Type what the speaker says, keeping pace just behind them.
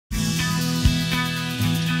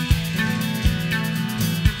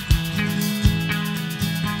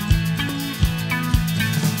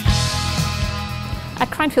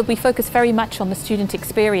Cranfield, we focus very much on the student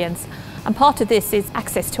experience, and part of this is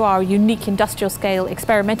access to our unique industrial scale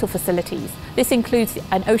experimental facilities. This includes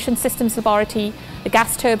an ocean systems laboratory, the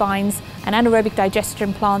gas turbines, an anaerobic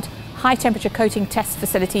digestion plant, high temperature coating test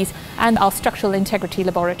facilities, and our structural integrity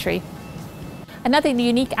laboratory. Another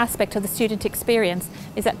unique aspect of the student experience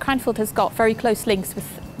is that Cranfield has got very close links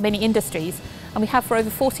with many industries, and we have for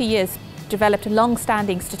over 40 years developed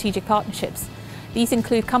long-standing strategic partnerships. These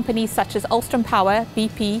include companies such as Alstom Power,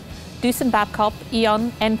 BP, Doosan Babcock,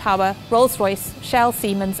 E.ON, npower, Rolls-Royce, Shell,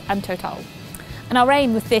 Siemens and Total. And our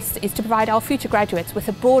aim with this is to provide our future graduates with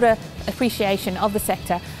a broader appreciation of the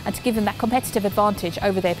sector and to give them that competitive advantage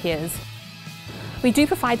over their peers. We do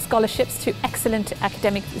provide scholarships to excellent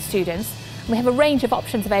academic students. We have a range of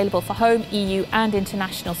options available for home, EU and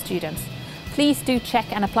international students. Please do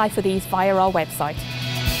check and apply for these via our website.